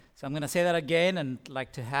So I'm going to say that again and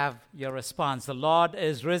like to have your response. The Lord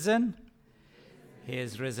is risen. He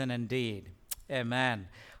is risen indeed. Amen.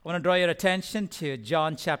 I want to draw your attention to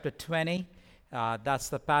John chapter 20. That's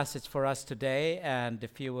the passage for us today. And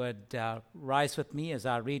if you would rise with me as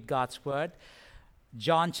I read God's word.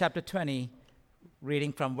 John chapter 20,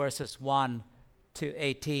 reading from verses 1 to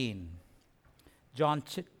 18. John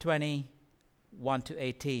 20, 1 to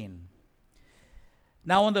 18.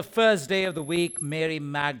 Now on the first day of the week, Mary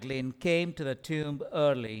Magdalene came to the tomb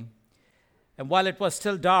early, and while it was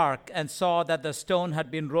still dark, and saw that the stone had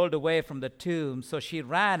been rolled away from the tomb. So she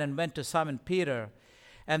ran and went to Simon Peter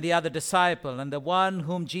and the other disciple, and the one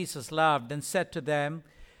whom Jesus loved, and said to them,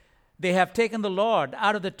 "They have taken the Lord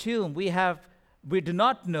out of the tomb. We do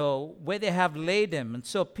not know where they have laid him." And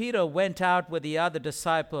so Peter went out with the other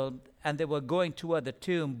disciple, and they were going toward the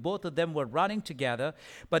tomb. Both of them were running together,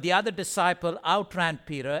 but the other disciple outran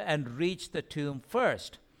Peter and reached the tomb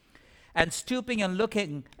first. And stooping and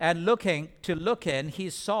looking to look in, he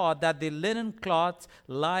saw that the linen cloths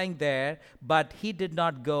lying there, but he did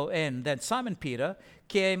not go in. Then Simon Peter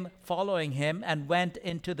came following him and went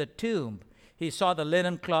into the tomb. He saw the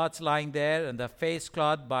linen cloths lying there, and the face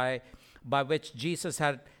cloth by which Jesus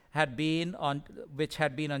had been on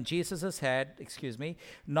Jesus' head,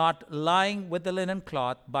 not lying with the linen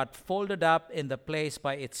cloth, but folded up in the place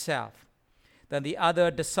by itself. Then the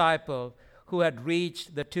other disciple, who had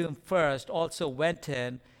reached the tomb first, also went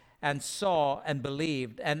in and saw and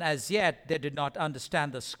believed. And as yet they did not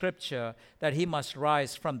understand the scripture that he must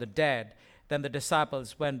rise from the dead. Then the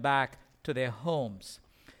disciples went back to their homes.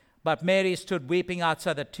 But Mary stood weeping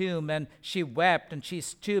outside the tomb, and she wept, and she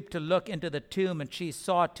stooped to look into the tomb, and she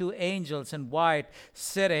saw two angels in white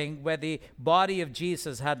sitting where the body of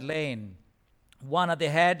Jesus had lain, one at the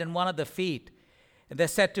head and one at the feet. And they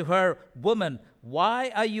said to her, "Woman,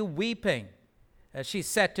 why are you weeping?" And she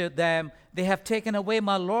said to them, "They have taken away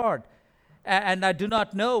my Lord, and I do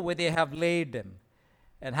not know where they have laid him."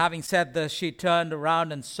 And having said this, she turned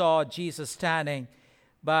around and saw Jesus standing,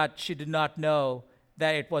 but she did not know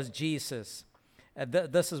that it was Jesus.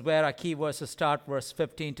 This is where our key verses start, verse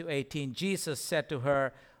 15 to 18. Jesus said to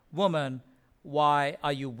her, "Woman, why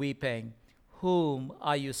are you weeping? Whom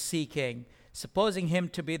are you seeking?" Supposing him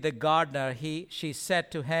to be the gardener, she said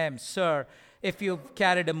to him, "Sir, if you've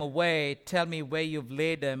carried him away, tell me where you've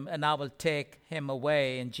laid him, and I will take him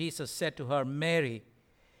away." And Jesus said to her, "Mary."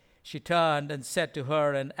 She turned and said to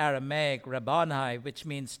her in Aramaic, "Rabboni," which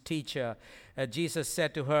means teacher. Jesus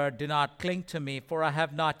said to her, "Do not cling to me, for I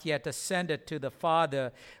have not yet ascended to the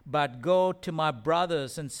Father, but go to my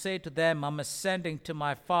brothers and say to them, I'm ascending to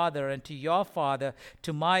my Father and to your Father,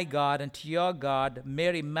 to my God and to your God."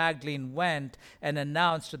 Mary Magdalene went and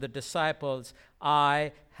announced to the disciples,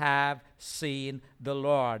 "I have seen the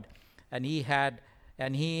Lord." And he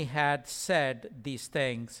had said these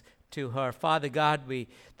things to her. Father God, we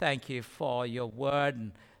thank you for your word,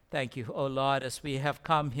 and thank you, O Lord, as we have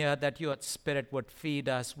come here, that your Spirit would feed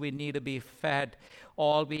us. We need to be fed.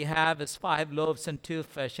 All we have is 5 loaves and 2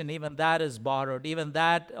 fish, and even that is borrowed. Even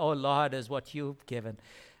that, O Lord, is what you've given.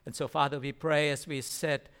 And so, Father, we pray as we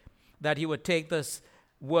sit that you would take this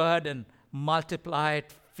word and multiply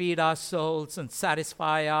it, feed our souls, and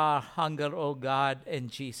satisfy our hunger, O God, in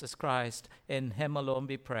Jesus Christ. In him alone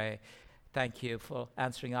we pray. Thank you for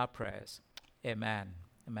answering our prayers. Amen.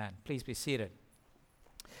 Amen. Please be seated.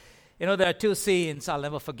 You know, there are 2 scenes I'll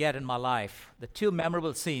never forget in my life. The 2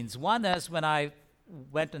 memorable scenes. One is when I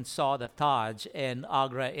went and saw the Taj in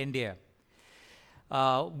Agra, India.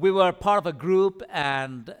 We were part of a group,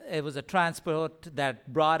 and it was a transport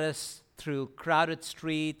that brought us through crowded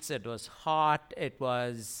streets. It was hot. It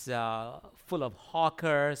was full of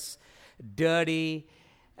hawkers, dirty.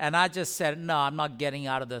 And I just said, "No, I'm not getting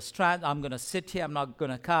out of this. I'm going to sit here. I'm not going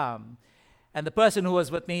to come." And the person who was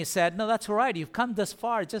with me said, "No, that's all right. You've come this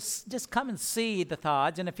far. Just come and see the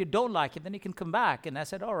Taj. And if you don't like it, then you can come back." And I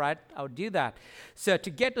said, "All right, I'll do that." So to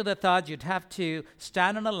get to the Taj, you'd have to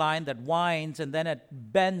stand on a line that winds, and then it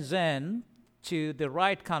bends in to the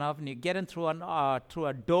right kind of, and you get in through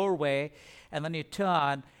a doorway, and then you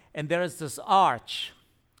turn, and there is this arch,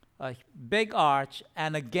 a big arch,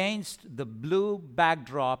 and against the blue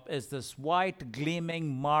backdrop is this white gleaming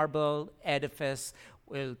marble edifice.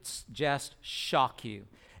 Will just shock you.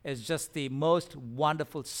 It's just the most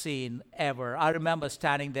wonderful scene ever. I remember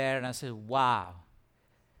standing there and I said, "Wow."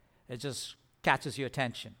 It just catches your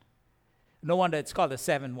attention. No wonder it's called the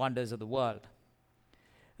 7 Wonders of the World.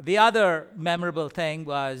 The other memorable thing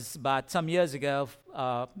was about some years ago,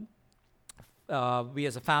 we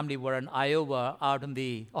as a family were in Iowa, out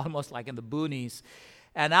in almost like in the boonies,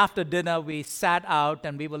 And after dinner, we sat out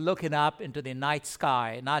and we were looking up into the night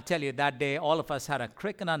sky. And I'll tell you, that day, all of us had a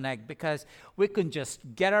crick in our neck because we couldn't just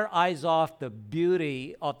get our eyes off the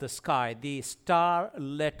beauty of the sky. The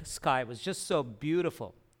star-lit sky was just so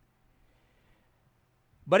beautiful.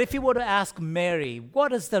 But if you were to ask Mary,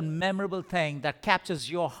 what is the memorable thing that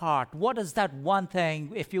captures your heart? What is that one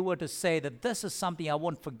thing, if you were to say that this is something I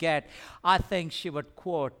won't forget, I think she would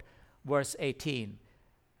quote verse 18.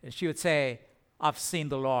 She would say, I've seen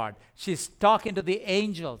the Lord. She's talking to the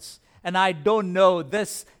angels. And I don't know,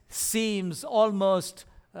 this seems almost,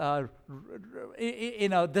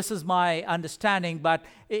 this is my understanding, but,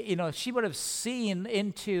 she would have seen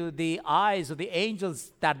into the eyes of the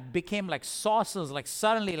angels that became like saucers, like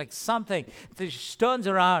suddenly, like something. She turns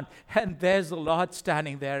around and there's the Lord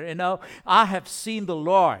standing there. I have seen the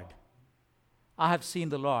Lord. I have seen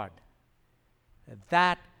the Lord.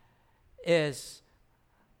 That is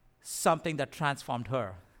something that transformed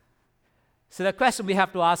her. So the question we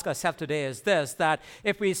have to ask ourselves today is this, that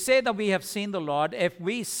if we say that we have seen the Lord, if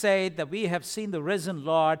we say that we have seen the risen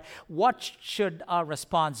Lord, what should our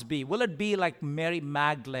response be? Will it be like Mary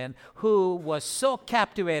Magdalene, who was so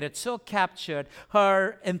captivated, so captured,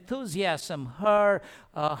 her enthusiasm, her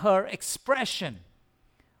expression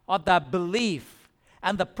of that belief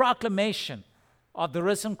and the proclamation of the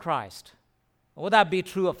risen Christ? Would that be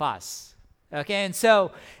true of us? Okay, and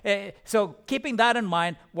so keeping that in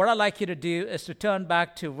mind, what I'd like you to do is to turn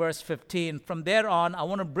back to verse 15. From there on, I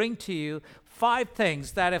want to bring to you 5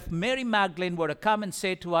 things that if Mary Magdalene were to come and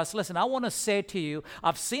say to us, listen, I want to say to you,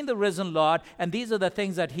 I've seen the risen Lord, and these are the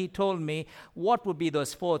things that he told me, what would be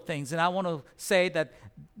those 4 things? And I want to say that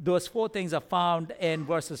those 4 things are found in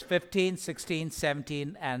verses 15, 16,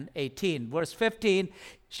 17, and 18. Verse 15,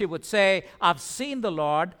 she would say, I've seen the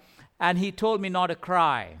Lord, and he told me not to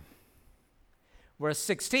cry. Verse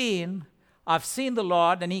 16, I've seen the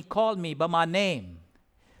Lord, and he called me by my name.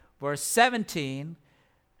 Verse 17,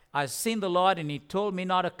 I've seen the Lord, and he told me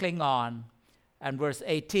not to cling on. And verse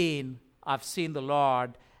 18, I've seen the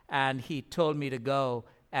Lord, and he told me to go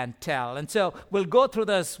and tell. And so we'll go through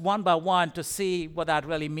this one by one to see what that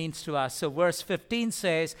really means to us. So verse 15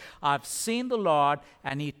 says, I've seen the Lord,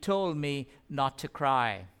 and he told me not to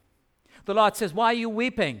cry. The Lord says, why are you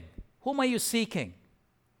weeping? Whom are you seeking?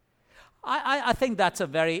 I think that's a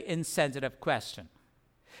very insensitive question.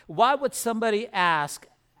 Why would somebody ask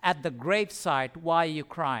at the gravesite, why are you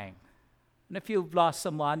crying? And if you've lost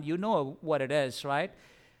someone, you know what it is, right?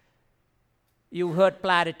 You heard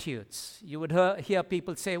platitudes. You would hear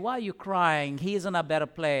people say, why are you crying? He's in a better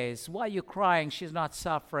place. Why are you crying? She's not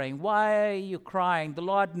suffering. Why are you crying? The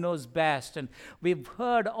Lord knows best. And we've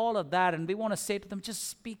heard all of that, and we want to say to them,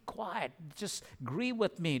 just be quiet. Just grieve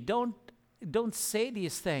with me. Don't say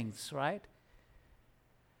these things, right?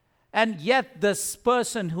 And yet this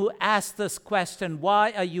person who asked this question,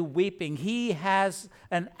 why are you weeping? He has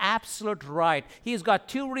an absolute right. He's got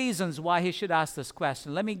 2 reasons why he should ask this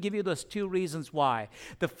question. Let me give you those 2 reasons why.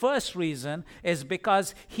 The first reason is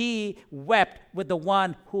because he wept with the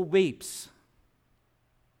one who weeps.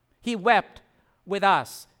 He wept with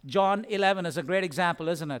us. John 11 is a great example,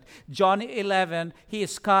 isn't it? John 11, he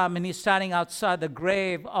is come and he's standing outside the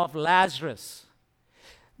grave of Lazarus.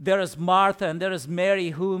 There is Martha and there is Mary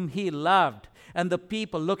whom he loved. And the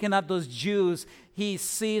people looking at those Jews, he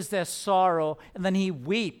sees their sorrow and then he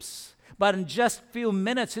weeps. But in just a few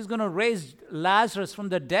minutes, he's going to raise Lazarus from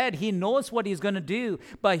the dead. He knows what he's going to do.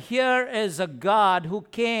 But here is a God who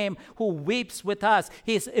came, who weeps with us.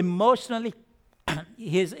 He's emotionally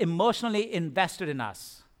invested in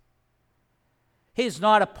us. He's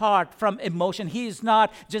not apart from emotion. He's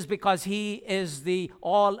not, just because he is the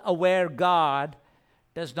all-aware God,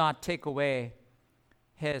 does not take away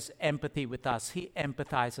his empathy with us. He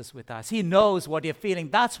empathizes with us. He knows what you're feeling.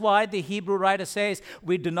 That's why the Hebrew writer says,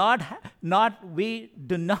 we do not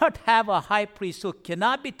have a high priest who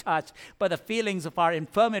cannot be touched by the feelings of our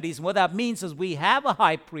infirmities. And what that means is we have a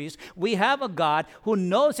high priest, we have a God who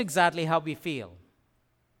knows exactly how we feel.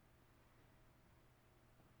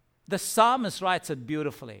 The psalmist writes it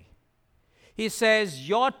beautifully. He says,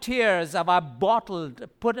 your tears have I bottled,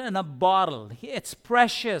 put in a bottle. It's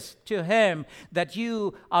precious to him that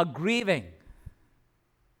you are grieving.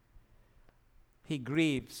 He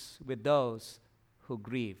grieves with those who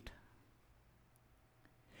grieved.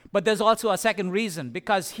 But there's also a second reason,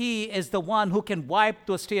 because he is the one who can wipe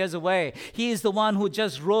those tears away. He is the one who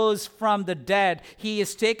just rose from the dead. He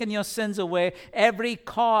has taken your sins away. Every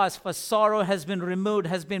cause for sorrow has been removed,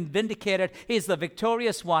 has been vindicated. He is the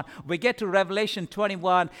victorious one. We get to Revelation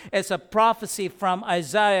 21. It's a prophecy from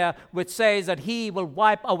Isaiah which says that he will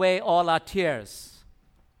wipe away all our tears.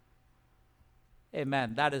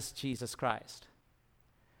 Amen. That is Jesus Christ.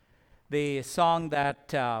 The song that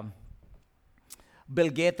Bill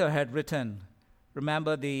Gaither had written,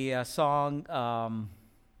 remember the song,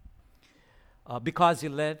 Because He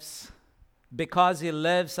Lives? Because He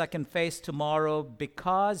lives, I can face tomorrow.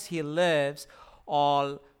 Because He lives,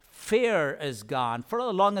 all fear is gone. For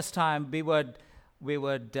the longest time, we would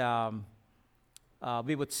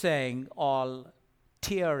sing, all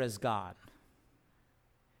tear is gone.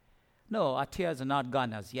 No, our tears are not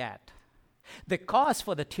gone as yet. The cause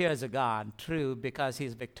for the tears are gone, true, because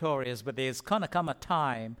He's victorious, but there's going to come a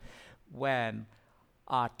time when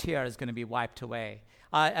our tear is going to be wiped away.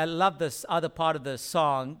 I love this other part of the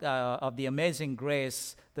song of the Amazing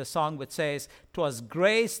Grace, the song which says, "'Twas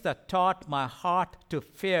grace that taught my heart to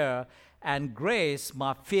fear, and grace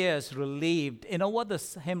my fears relieved." You know what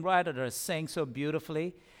the hymn writer is saying so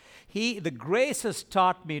beautifully? The grace has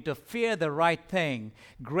taught me to fear the right thing.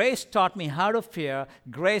 Grace taught me how to fear.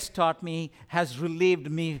 Grace taught me, has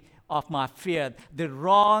relieved me of my fear. The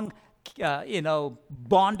wrong,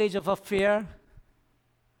 bondage of a fear,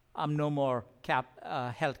 I'm no more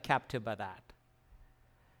held captive by that.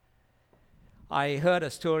 I heard a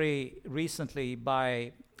story recently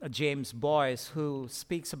by James Boyce, who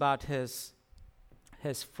speaks about his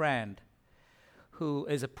friend who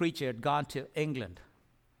is a preacher, had gone to England.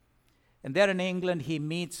 And there in England, he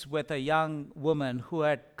meets with a young woman who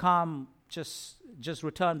had come, just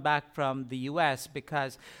returned back from the U.S.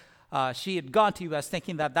 because she had gone to U.S.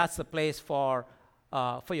 thinking that that's the place for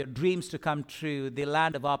your dreams to come true, the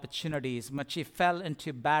land of opportunities. But she fell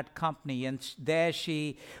into bad company, and there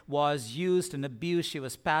she was used and abused. She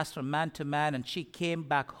was passed from man to man, and she came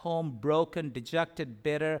back home broken, dejected,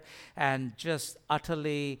 bitter, and just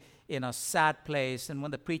utterly in a sad place. And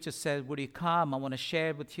when the preacher said, "Would you come? I want to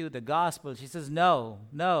share with you the gospel," she says, No.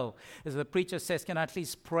 As the preacher says, "Can I at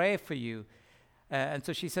least pray for you?" And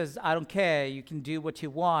so she says, "I don't care. You can do what you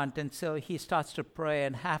want." And so he starts to pray,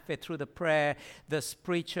 and halfway through the prayer, this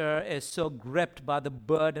preacher is so gripped by the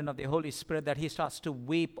burden of the Holy Spirit that he starts to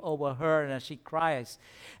weep over her, and as she cries.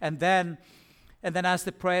 And then as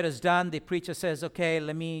the prayer is done, the preacher says, "Okay,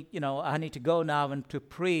 I need to go now and to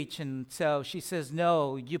preach." And so she says,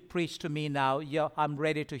 "No, you preach to me now. I'm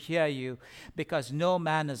ready to hear you, because no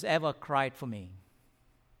man has ever cried for me."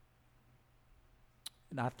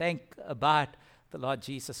 And I think about the Lord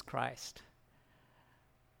Jesus Christ,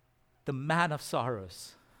 the man of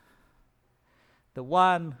sorrows, the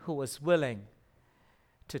one who was willing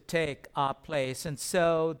to take our place. And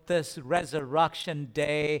so this resurrection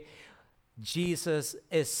day, Jesus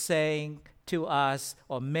is saying to us,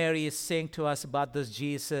 or Mary is saying to us about this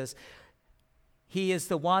Jesus, He is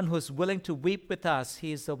the one who's willing to weep with us.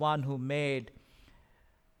 He is the one who made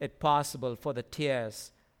it possible for the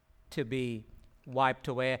tears to be wiped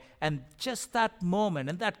away. And just that moment,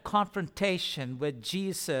 in that confrontation with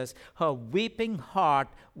Jesus, her weeping heart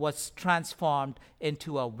was transformed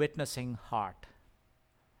into a witnessing heart.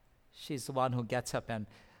 She's the one who gets up and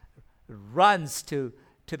runs to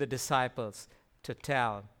the disciples to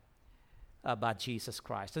tell about Jesus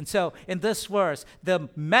Christ. And so in this verse, the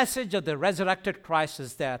message of the resurrected Christ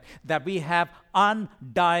is that we have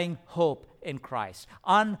undying hope in Christ.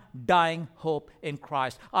 Undying hope in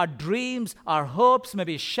Christ. Our dreams, our hopes may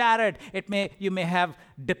be shattered. You may have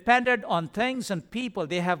depended on things and people.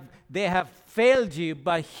 They have failed you,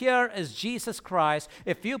 but here is Jesus Christ.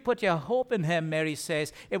 If you put your hope in Him, Mary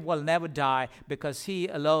says, it will never die, because He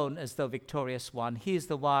alone is the victorious one. He's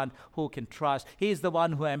the one who can trust. He's the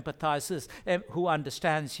one who empathizes, who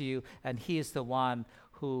understands you, and He is the one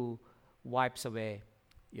who wipes away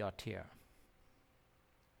your tear.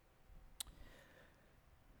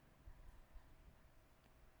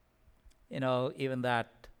 Even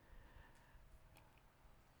that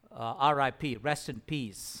R.I.P., rest in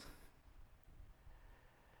peace.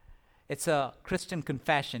 It's a Christian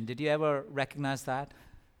confession. Did you ever recognize that?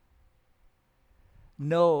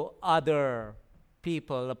 No other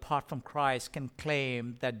people apart from Christ can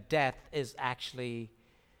claim that death is actually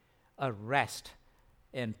a rest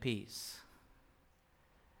in peace.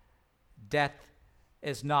 Death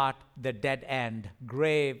is not the dead end.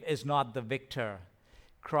 Grave is not the victor.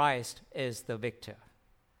 Christ is the victor.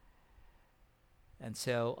 And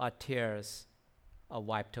so our tears are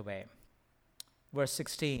wiped away. Verse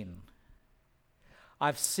 16.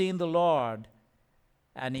 I've seen the Lord,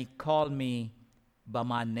 and He called me by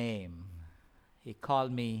my name. He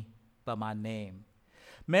called me by my name.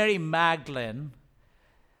 Mary Magdalene,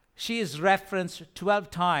 she is referenced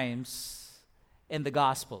 12 times in the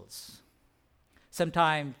Gospels.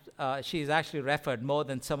 Sometimes she is actually referred more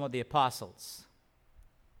than some of the apostles.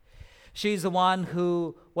 She's the one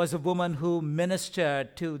who was a woman who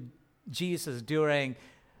ministered to Jesus during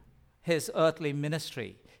his earthly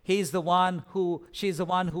ministry. She's the one who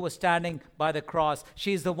was standing by the cross.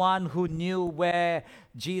 She's the one who knew where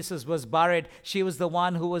Jesus was buried. She was the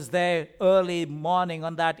one who was there early morning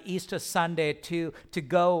on that Easter Sunday to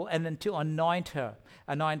go and then to anoint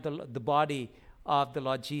the body of the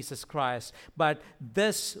Lord Jesus Christ. But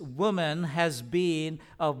this woman has been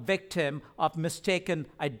a victim of mistaken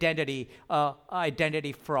identity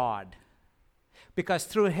fraud. Because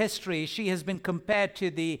through history, she has been compared to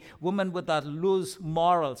the woman with the loose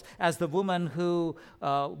morals, as the woman who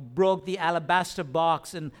broke the alabaster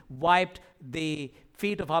box and wiped the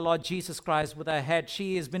feet of our Lord Jesus Christ with her head.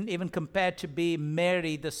 She has been even compared to be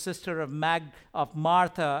Mary, the sister of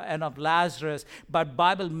Martha and of Lazarus. But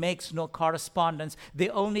Bible makes no correspondence. The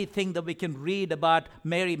only thing that we can read about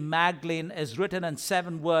Mary Magdalene is written in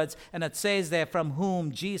 7 words, and it says there, from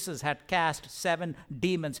whom Jesus had cast 7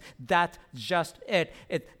 demons. That's just it.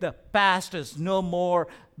 The past is no more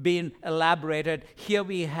being elaborated. Here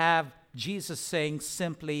we have Jesus saying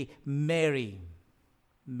simply, Mary,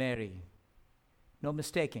 Mary. No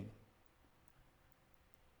mistaking.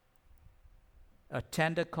 A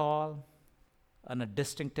tender call and a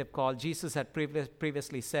distinctive call. Jesus had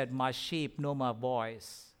previously said, my sheep know my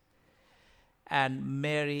voice. And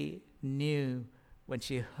Mary knew when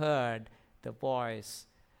she heard the voice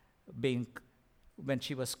when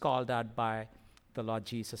she was called out by the Lord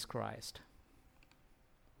Jesus Christ.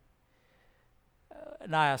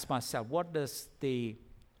 And I asked myself, what does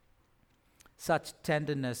such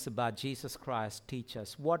tenderness about Jesus Christ teach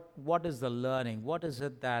us? What is the learning? What is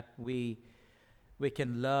it that we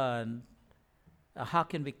can learn? How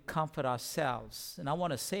can we comfort ourselves? And I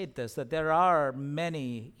want to say this, that there are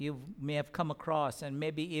many you may have come across, and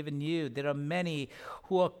maybe even you, there are many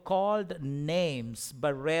who are called names,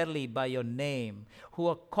 but rarely by your name, who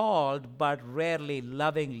are called, but rarely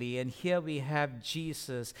lovingly. And here we have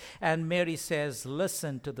Jesus, and Mary says,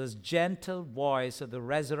 listen to this gentle voice of the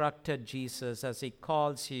resurrected Jesus as he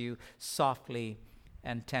calls you softly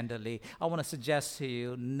and tenderly. I want to suggest to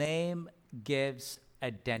you, name gives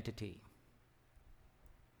identity.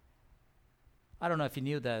 I don't know if you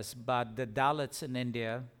knew this, but the Dalits in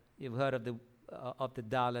India, you've heard of the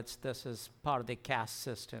Dalits. This is part of the caste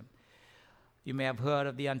system. You may have heard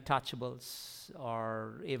of the untouchables,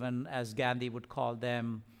 or even as Gandhi would call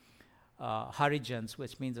them, Harijans,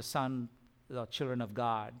 which means the children of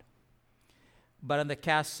God. But in the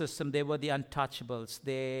caste system, they were the untouchables.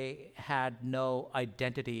 They had no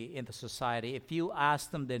identity in the society. If you ask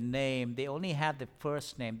them their name, they only have the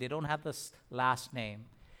first name. They don't have the last name.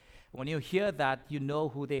 When you hear that, you know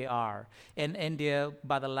who they are. In India,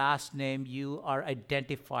 by the last name, you are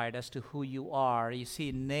identified as to who you are. You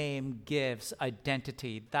see, name gives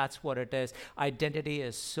identity. That's what it is. Identity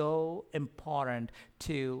is so important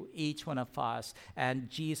to each one of us, and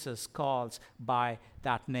Jesus calls by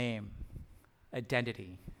that name,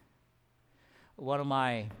 identity. One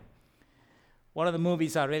of the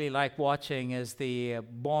movies I really like watching is the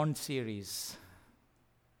Bourne series,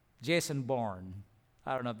 Jason Bourne.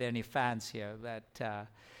 I don't know if there are any fans here, but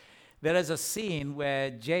there is a scene where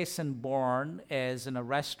Jason Bourne is in a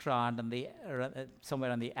restaurant somewhere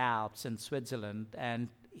in the Alps in Switzerland, and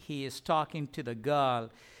he is talking to the girl,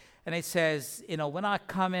 and he says, when I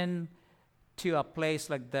come in to a place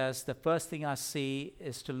like this, the first thing I see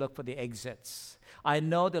is to look for the exits. I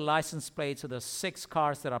know the license plates of the 6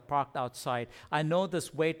 cars that are parked outside. I know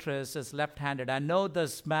this waitress is left-handed. I know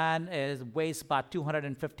this man weighs about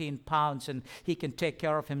 215 pounds and he can take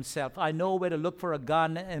care of himself. I know where to look for a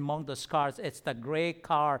gun among those cars. It's the gray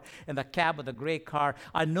car in the cab of the gray car.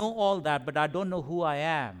 I know all that, but I don't know who I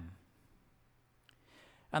am.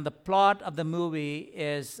 And the plot of the movie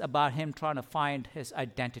is about him trying to find his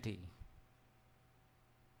identity.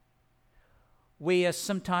 We are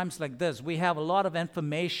sometimes like this. We have a lot of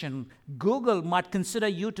information. Google might consider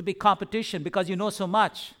you to be competition because you know so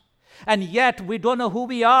much. And yet, we don't know who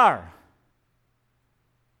we are.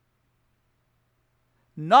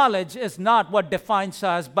 Knowledge is not what defines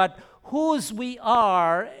us, but whose we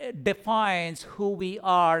are defines who we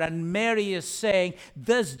are. And Mary is saying,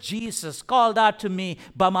 this Jesus called out to me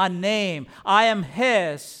by my name. I am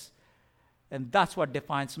his. And that's what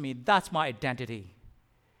defines me. That's my identity.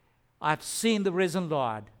 I've seen the risen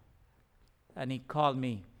Lord, and he called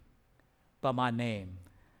me by my name.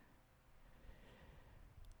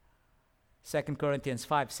 2 Corinthians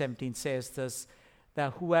 5:17 says this,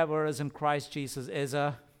 that whoever is in Christ Jesus is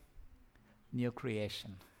a new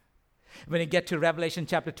creation. When you get to Revelation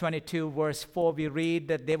chapter 22, verse 4, we read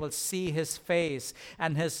that they will see his face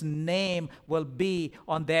and his name will be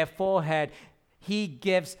on their forehead. He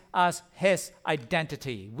gives us his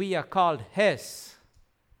identity. We are called his.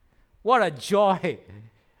 What a joy.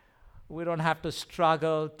 We don't have to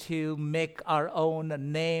struggle to make our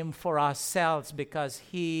own name for ourselves because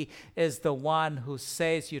he is the one who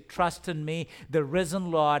says, you trust in me, the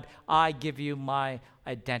risen Lord, I give you my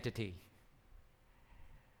identity.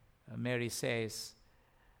 Mary says,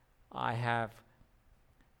 I have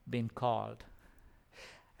been called.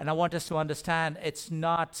 And I want us to understand it's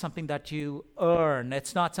not something that you earn.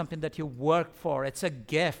 It's not something that you work for. It's a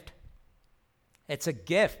gift. It's a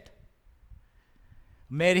gift.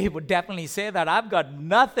 Mary would definitely say that. I've got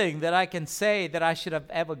nothing that I can say that I should have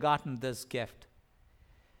ever gotten this gift.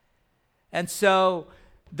 And so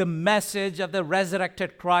the message of the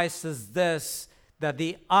resurrected Christ is this, that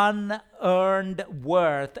the unearned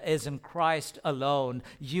worth is in Christ alone.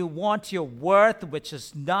 You want your worth, which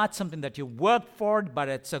is not something that you work for, but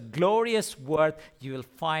it's a glorious worth. You will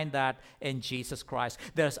find that in Jesus Christ.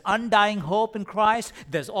 There's undying hope in Christ.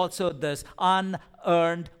 There's also this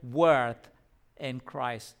unearned worth in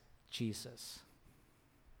Christ Jesus.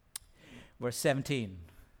 Verse 17.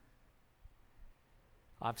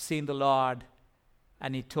 I've seen the Lord,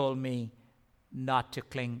 and he told me not to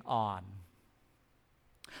cling on.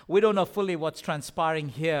 We don't know fully what's transpiring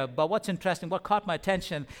here, but what's interesting, what caught my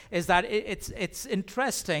attention is that it's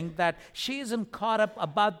interesting that she isn't caught up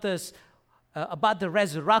about this, about the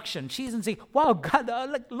resurrection. She isn't saying, wow, God,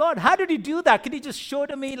 Lord, how did he do that? Can you just show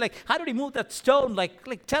to me? Like, how did he move that stone?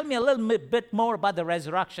 Like tell me a little bit more about the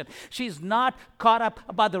resurrection. She's not caught up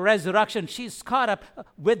about the resurrection. She's caught up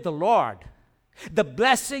with the Lord. The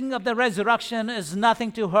blessing of the resurrection is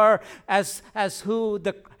nothing to her as who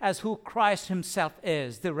Christ himself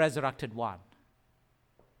is, the resurrected one.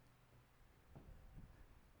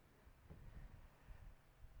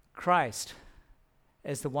 Christ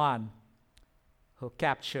is the one who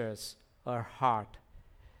captures her heart.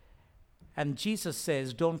 And Jesus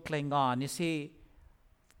says, don't cling on. You see,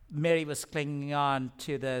 Mary was clinging on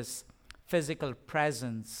to this physical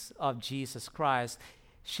presence of Jesus Christ.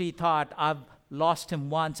 She thought, I've lost him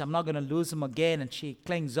once, I'm not going to lose him again, and she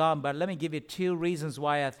clings on. But let me give you two reasons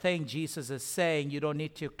why I think Jesus is saying you don't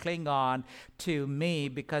need to cling on to me.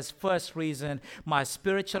 Because first reason, my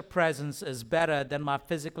spiritual presence is better than my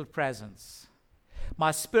physical presence.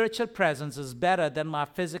 My spiritual presence is better than my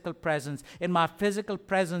physical presence. In my physical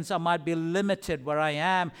presence, I might be limited where I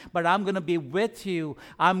am, but I'm going to be with you.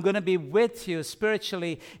 I'm going to be with you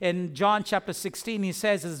spiritually. In John chapter 16, he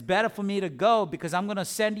says, it's better for me to go because I'm going to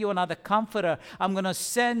send you another comforter. I'm going to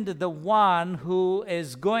send the one who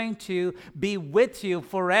is going to be with you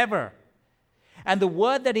forever. And the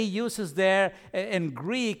word that he uses there in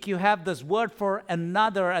Greek, you have this word for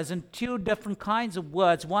another as in two different kinds of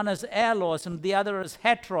words. One is allos and the other is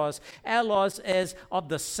heteros. Allos is of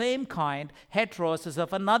the same kind. Heteros is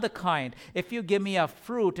of another kind. If you give me a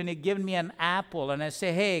fruit and you give me an apple and I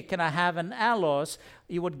say, hey, can I have an allos?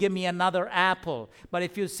 You would give me another apple. But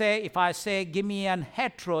if I say, give me an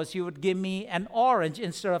heteros, you would give me an orange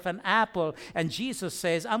instead of an apple. And Jesus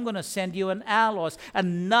says, I'm going to send you an allos,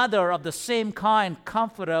 another of the same kind,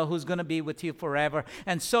 comforter who's going to be with you forever.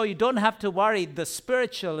 And so you don't have to worry. The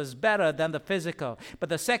spiritual is better than the physical. But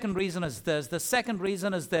the second reason is this. The second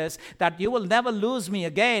reason is this, that you will never lose me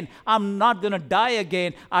again. I'm not going to die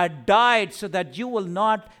again. I died so that you will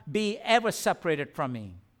not be ever separated from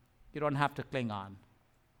me. You don't have to cling on.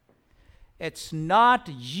 It's not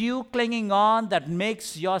you clinging on that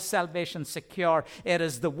makes your salvation secure. It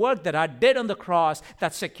is the work that I did on the cross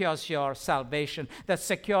that secures your salvation, that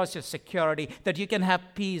secures your security, that you can have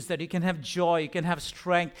peace, that you can have joy, you can have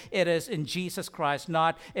strength. It is in Jesus Christ,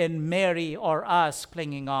 not in Mary or us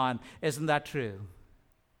clinging on. Isn't that true?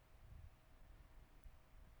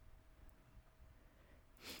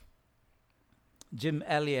 Jim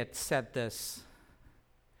Elliot said this.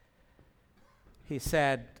 He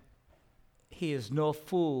said, he is no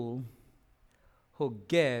fool who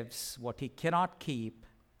gives what he cannot keep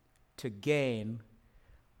to gain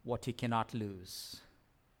what he cannot lose.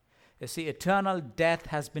 You see, eternal death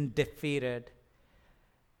has been defeated,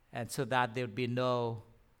 and so that there would be no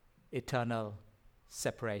eternal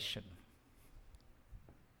separation.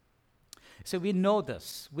 So we know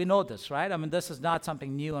this, right? I mean, this is not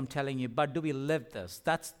something new I'm telling you, but do we live this?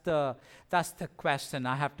 That's the question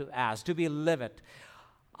I have to ask. Do we live it?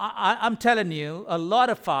 I'm telling you, a lot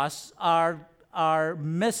of us are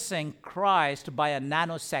missing Christ by a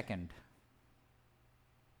nanosecond.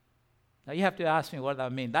 Now, you have to ask me what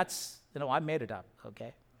that means. I made it up,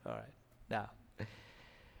 okay? All right. Now,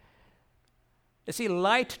 You see,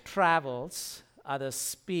 light travels at the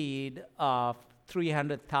speed of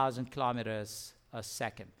 300,000 kilometers a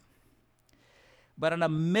second. But in a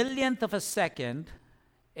millionth of a second,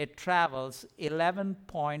 it travels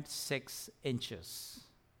 11.6 inches.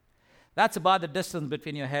 That's about the distance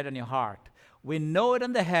between your head and your heart. We know it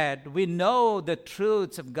in the head. We know the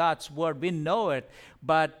truths of God's word. We know it.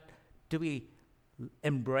 But do we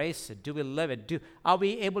embrace it? Do we live it? Are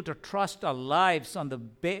we able to trust our lives on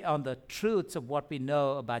the truths of what we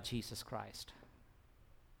know about Jesus Christ?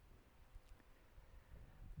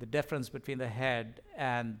 The difference between the head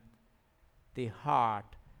and the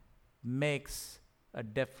heart makes a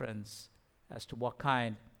difference as to what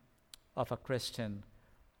kind of a Christian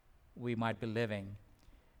we might be living.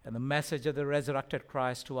 And the message of the resurrected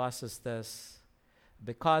Christ to us is this: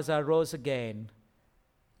 because I rose again,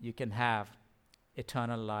 you can have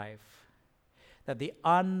eternal life. That the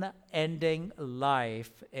unending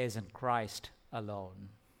life is in Christ alone.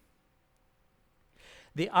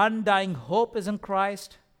 The undying hope is in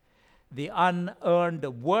Christ. The unearned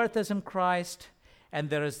worth is in Christ. And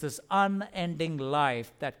there is this unending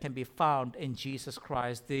life that can be found in Jesus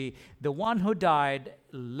Christ. The one who died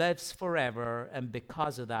lives forever, and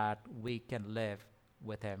because of that, we can live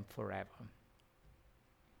with him forever.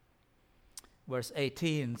 Verse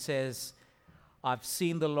 18 says, I've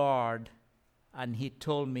seen the Lord, and he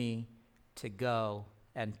told me to go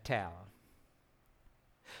and tell.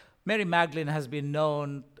 Mary Magdalene has been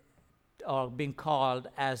known or been called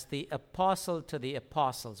as the apostle to the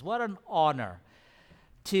apostles. What an honor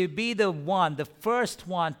to be the first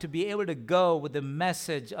one to be able to go with the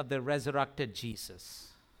message of the resurrected Jesus.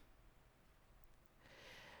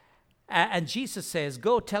 And Jesus says,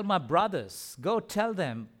 go tell my brothers, go tell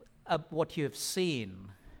them what you have seen.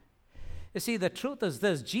 You see, the truth is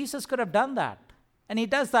this: Jesus could have done that, and he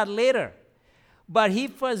does that later. But he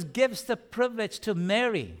first gives the privilege to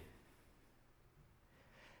Mary.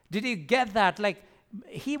 Did you get that? Like,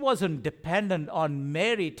 he wasn't dependent on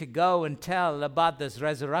Mary to go and tell about this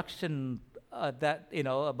resurrection,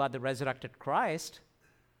 about the resurrected Christ.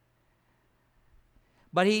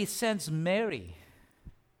 But he sends Mary.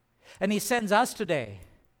 And he sends us today.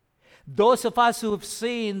 Those of us who have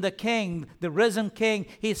seen the King, the risen King,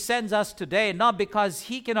 he sends us today, not because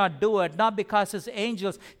he cannot do it, not because his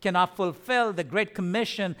angels cannot fulfill the Great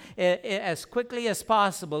Commission as quickly as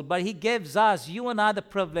possible, but he gives us, you and I, the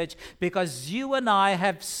privilege, because you and I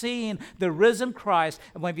have seen the risen Christ.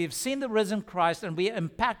 And when we've seen the risen Christ and we are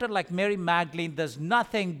impacted like Mary Magdalene, there's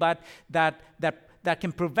nothing but that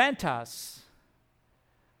can prevent us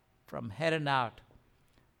from heading out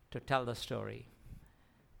to tell the story,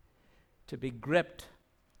 to be gripped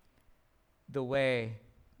the way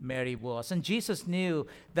Mary was. And Jesus knew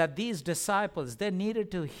that these disciples, they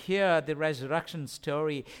needed to hear the resurrection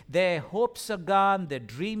story. Their hopes are gone, their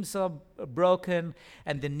dreams are broken,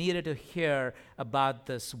 and they needed to hear about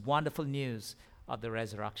this wonderful news of the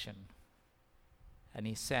resurrection. And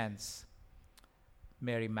he sends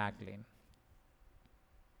Mary Magdalene.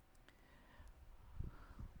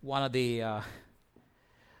 One of the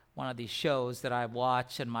shows that I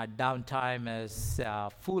watch in my downtime is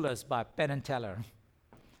Foolers by Penn and Teller.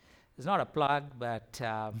 It's not a plug, but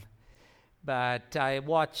I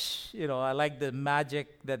watch, I like the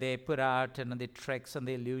magic that they put out and the tricks and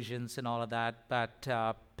the illusions and all of that. But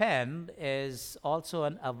Penn is also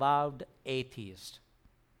an avowed atheist.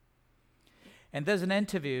 And there's an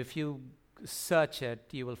interview, if you search it,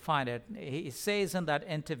 you will find it. He says in that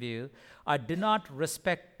interview, I do not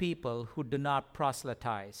respect people who do not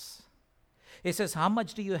proselytize. He says, how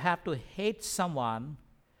much do you have to hate someone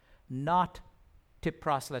not to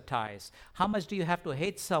proselytize? How much do you have to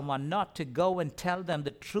hate someone not to go and tell them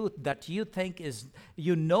the truth that you think is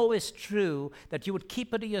true, that you would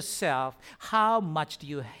keep it to yourself? How much do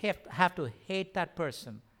you have to hate that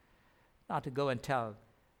person not to go and tell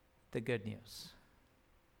the good news?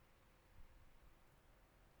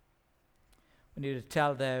 We need to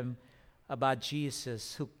tell them about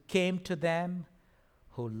Jesus, who came to them,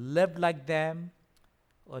 who lived like them,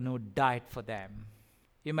 and who died for them.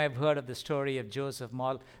 You may have heard of the story of Joseph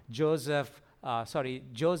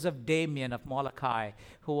Damien of Molokai,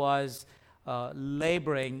 who was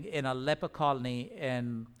laboring in a leper colony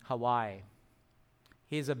in Hawaii.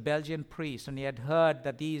 He's a Belgian priest, and he had heard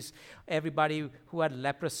that everybody who had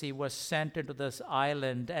leprosy was sent into this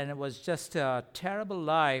island, and it was just a terrible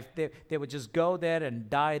life. They would just go there and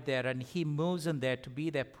die there, and he moves in there to be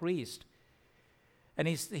their priest. And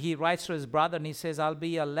he writes to his brother, and he says, I'll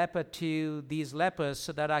be a leper to these lepers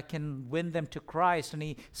so that I can win them to Christ. And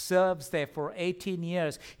he serves there for 18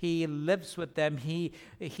 years. He lives with them. He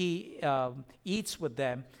eats with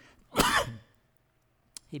them.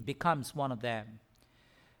 He becomes one of them.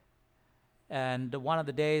 And one of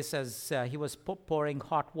the days, as he was pouring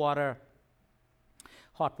hot water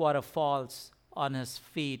falls on his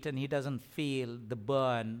feet, and he doesn't feel the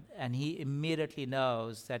burn, and he immediately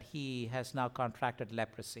knows that he has now contracted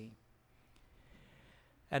leprosy.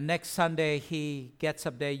 And next Sunday, he gets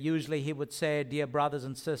up there. Usually he would say, "Dear brothers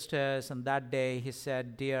and sisters," and that day he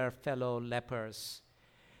said, "Dear fellow lepers."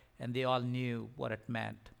 And they all knew what it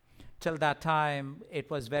meant. Till that time, it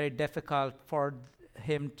was very difficult for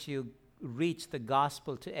him to reach the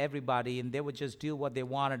gospel to everybody, and they would just do what they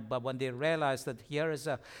wanted. But when they realized that here is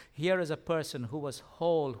a person who was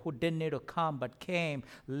whole, who didn't need to come but came,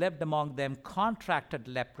 lived among them, contracted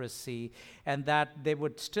leprosy, and that they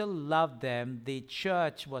would still love them, the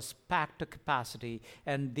church was packed to capacity,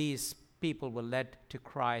 and these people were led to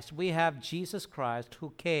Christ. We have Jesus Christ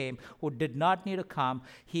who came, who did not need to come.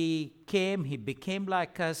 He came, he became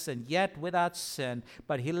like us, and yet without sin,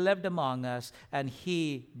 but he lived among us, and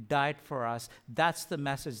he died for us. That's the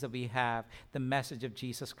message that we have, the message of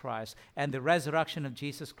Jesus Christ. And the resurrection of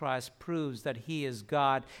Jesus Christ proves that he is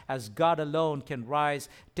God, as God alone can rise,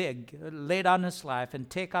 lay down his life and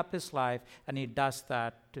take up his life, and he does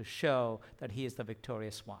that to show that he is the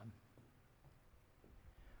victorious one.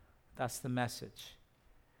 That's the message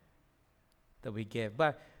that we give.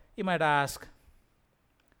 But you might ask,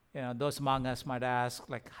 those among us might ask,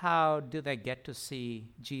 like, how do they get to see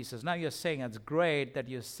Jesus? Now you're saying it's great that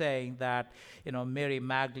you're saying that, Mary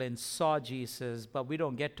Magdalene saw Jesus, but we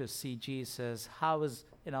don't get to see Jesus. How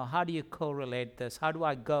do you correlate this? How do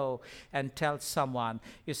I go and tell someone?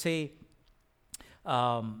 You see,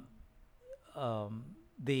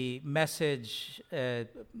 the message,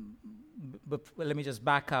 let me just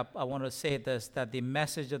back up. I want to say this, that the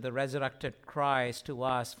message of the resurrected Christ to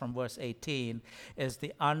us from verse 18 is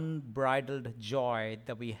the unbridled joy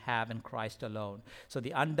that we have in Christ alone. So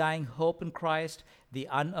the undying hope in Christ, the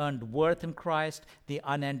unearned worth in Christ, the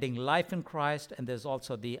unending life in Christ, and there's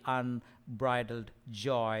also the unbridled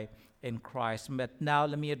joy in Christ. But now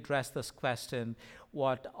let me address this question,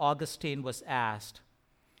 what Augustine was asked.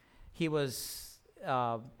 He was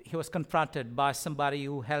confronted by somebody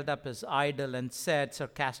who held up his idol and said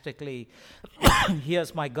sarcastically,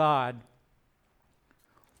 "Here's my God.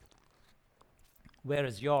 Where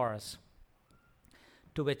is yours?"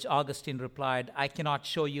 To which Augustine replied, "I cannot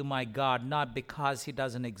show you my God, not because he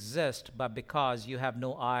doesn't exist, but because you have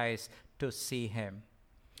no eyes to see him."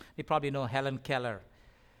 You probably know Helen Keller,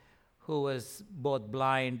 who was both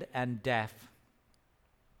blind and deaf.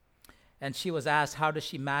 And she was asked, how does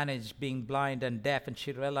she manage being blind and deaf? And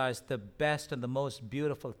she realized the best and the most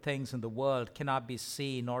beautiful things in the world cannot be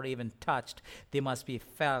seen or even touched. They must be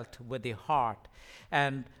felt with the heart.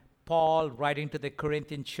 And Paul, writing to the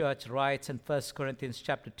Corinthian church, writes in 1 Corinthians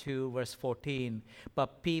chapter 2, verse 14,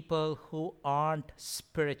 "But people who aren't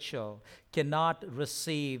spiritual cannot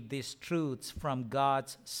receive these truths from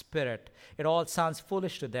God's Spirit. It all sounds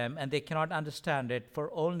foolish to them, and they cannot understand it,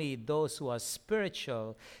 for only those who are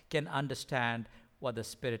spiritual can understand what the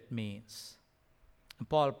Spirit means." And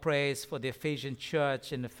Paul prays for the Ephesian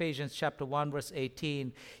church. In Ephesians chapter 1, verse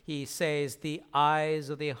 18, he says, "The eyes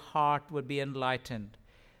of the heart would be enlightened,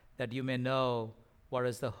 that you may know what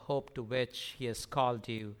is the hope to which he has called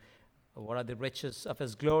you, what are the riches of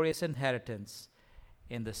his glorious inheritance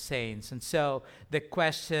in the saints." And so the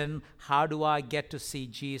question, how do I get to see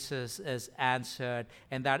Jesus, is answered,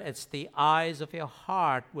 and that it's the eyes of your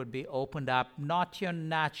heart would be opened up, not your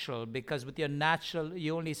natural, because with your natural,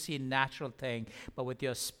 you only see natural thing, but with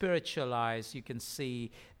your spiritual eyes, you can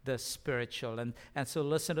see the spiritual. And so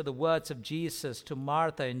listen to the words of Jesus to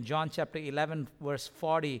Martha in John chapter 11, verse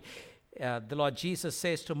 40. The Lord Jesus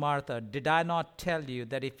says to Martha, "Did I not tell you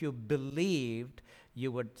that if you believed,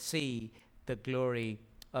 you would see the glory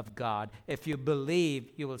of God?" If you believe,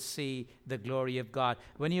 you will see the glory of God.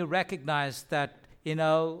 When you recognize that,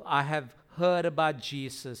 I have heard about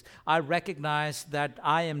Jesus, I recognize that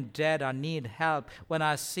I am dead, I need help. When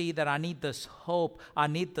I see that I need this hope, I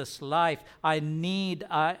need this life, I need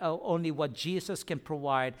only what Jesus can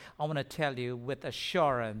provide, I want to tell you with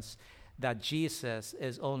assurance that Jesus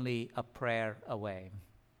is only a prayer away.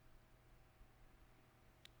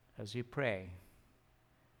 As you pray,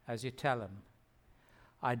 as you tell him,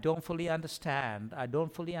 I don't fully understand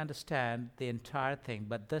the entire thing,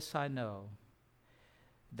 but this I know,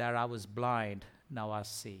 that I was blind, now I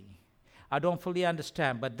see. I don't fully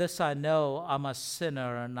understand, but this I know, I'm a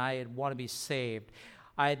sinner and I want to be saved.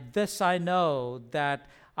 This I know, that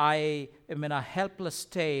I am in a helpless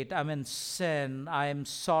state, I'm in sin, I am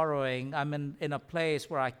sorrowing, I'm in a place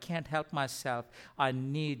where I can't help myself. I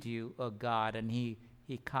need you, oh God. And he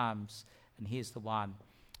comes, and he's the one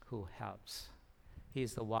who helps.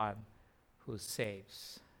 He's the one who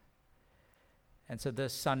saves. And so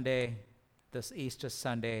this Sunday, this Easter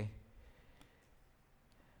Sunday,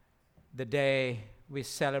 the day we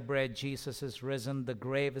celebrate Jesus is risen, the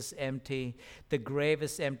grave is empty. The grave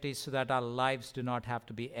is empty so that our lives do not have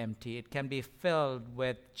to be empty. It can be filled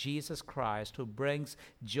with Jesus Christ, who brings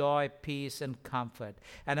joy, peace, and comfort.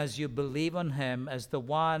 And as you believe on him as the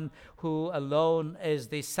one who alone is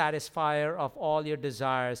the satisfier of all your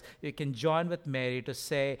desires, you can join with Mary to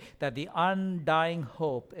say that the undying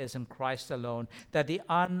hope is in Christ alone, that the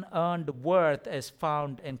unearned worth is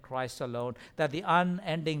found in Christ alone, that the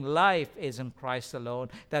unending life is in Christ alone,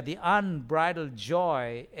 that the unbridled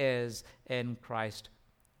joy is in Christ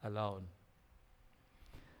alone.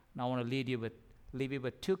 Now I want to leave you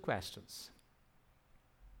with two questions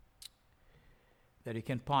that you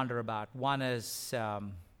can ponder about. One is,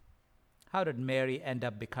 how did Mary end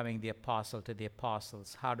up becoming the apostle to the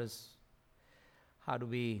apostles? What do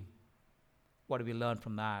we learn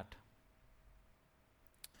from that?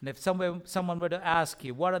 And if someone were to ask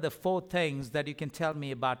you, what are the 4 things that you can tell me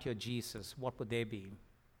about your Jesus, what would they be?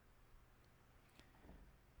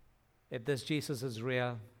 If this Jesus is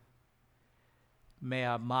real, may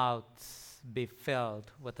our mouths be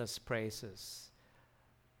filled with his praises.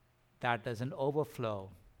 That is an overflow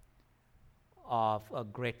of a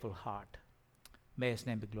grateful heart. May his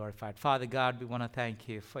name be glorified. Father God, we want to thank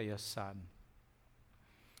you for your Son.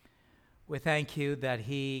 We thank you that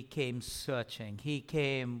he came searching, he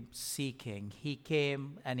came seeking, he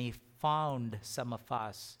came and he found some of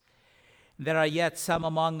us. There are yet some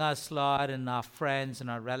among us, Lord, and our friends and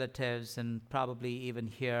our relatives, and probably even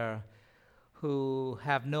here, who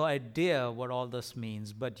have no idea what all this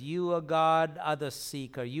means. But you, O God, are the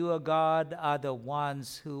seeker. You, O God, are the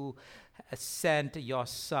ones who sent your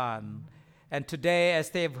Son. And today, as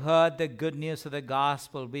they've heard the good news of the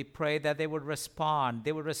gospel, we pray that they would respond.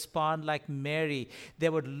 They would respond like Mary. They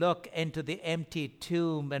would look into the empty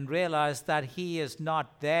tomb and realize that he is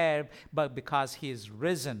not there, but because he is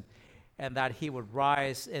risen, and that he would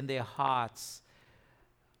rise in their hearts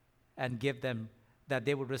and give them, that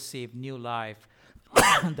they would receive new life,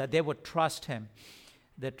 that they would trust him.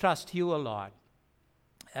 They trust you, O Lord,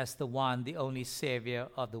 as the one, the only Savior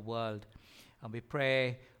of the world. And we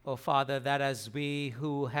pray, oh Father, that as we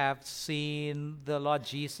who have seen the Lord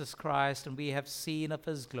Jesus Christ and we have seen of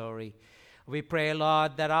his glory, we pray,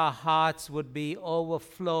 Lord, that our hearts would be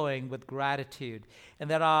overflowing with gratitude and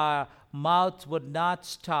that our mouths would not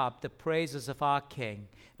stop the praises of our King.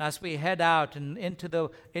 And as we head out and into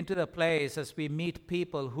the place, as we meet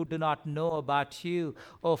people who do not know about you,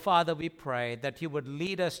 oh Father, we pray that you would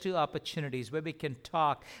lead us to opportunities where we can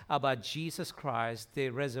talk about Jesus Christ, the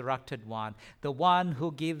resurrected one, the one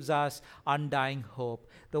who gives us undying hope,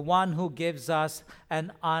 the one who gives us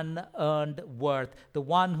an unearned worth, the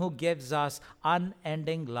one who gives us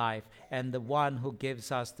unending life, and the one who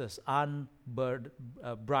gives us this unbridled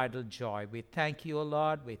joy. We thank you, O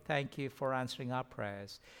Lord. We thank you for answering our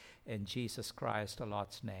prayers. In Jesus Christ, our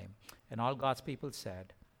Lord's name. And all God's people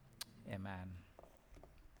said, amen.